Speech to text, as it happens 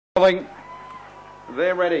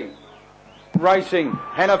They're ready. Racing.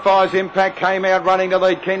 Hannafai's Impact came out running to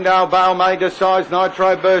lead. Kendale Bale made to size.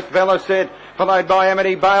 Nitro Burst. Velocet followed by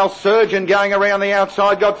Amity Bale. Surgeon going around the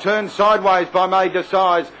outside. Got turned sideways by made to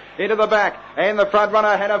size. Into the back. And the front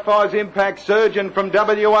runner, Hannafai's Impact. Surgeon from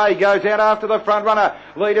WA goes out after the front runner.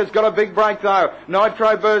 Leader's got a big break though.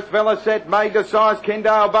 Nitro Burst, Velocet made to size.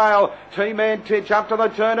 Kendale Bale. T-Man Titch up to the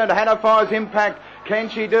turn and Hannafai's Impact. Can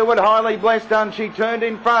she do it? Highly blessed done. She turned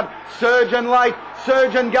in front. Surgeon late.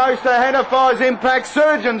 Surgeon goes to Hannafai's Impact.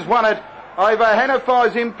 Surgeon's won it over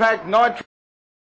Hannafai's Impact. Nitro.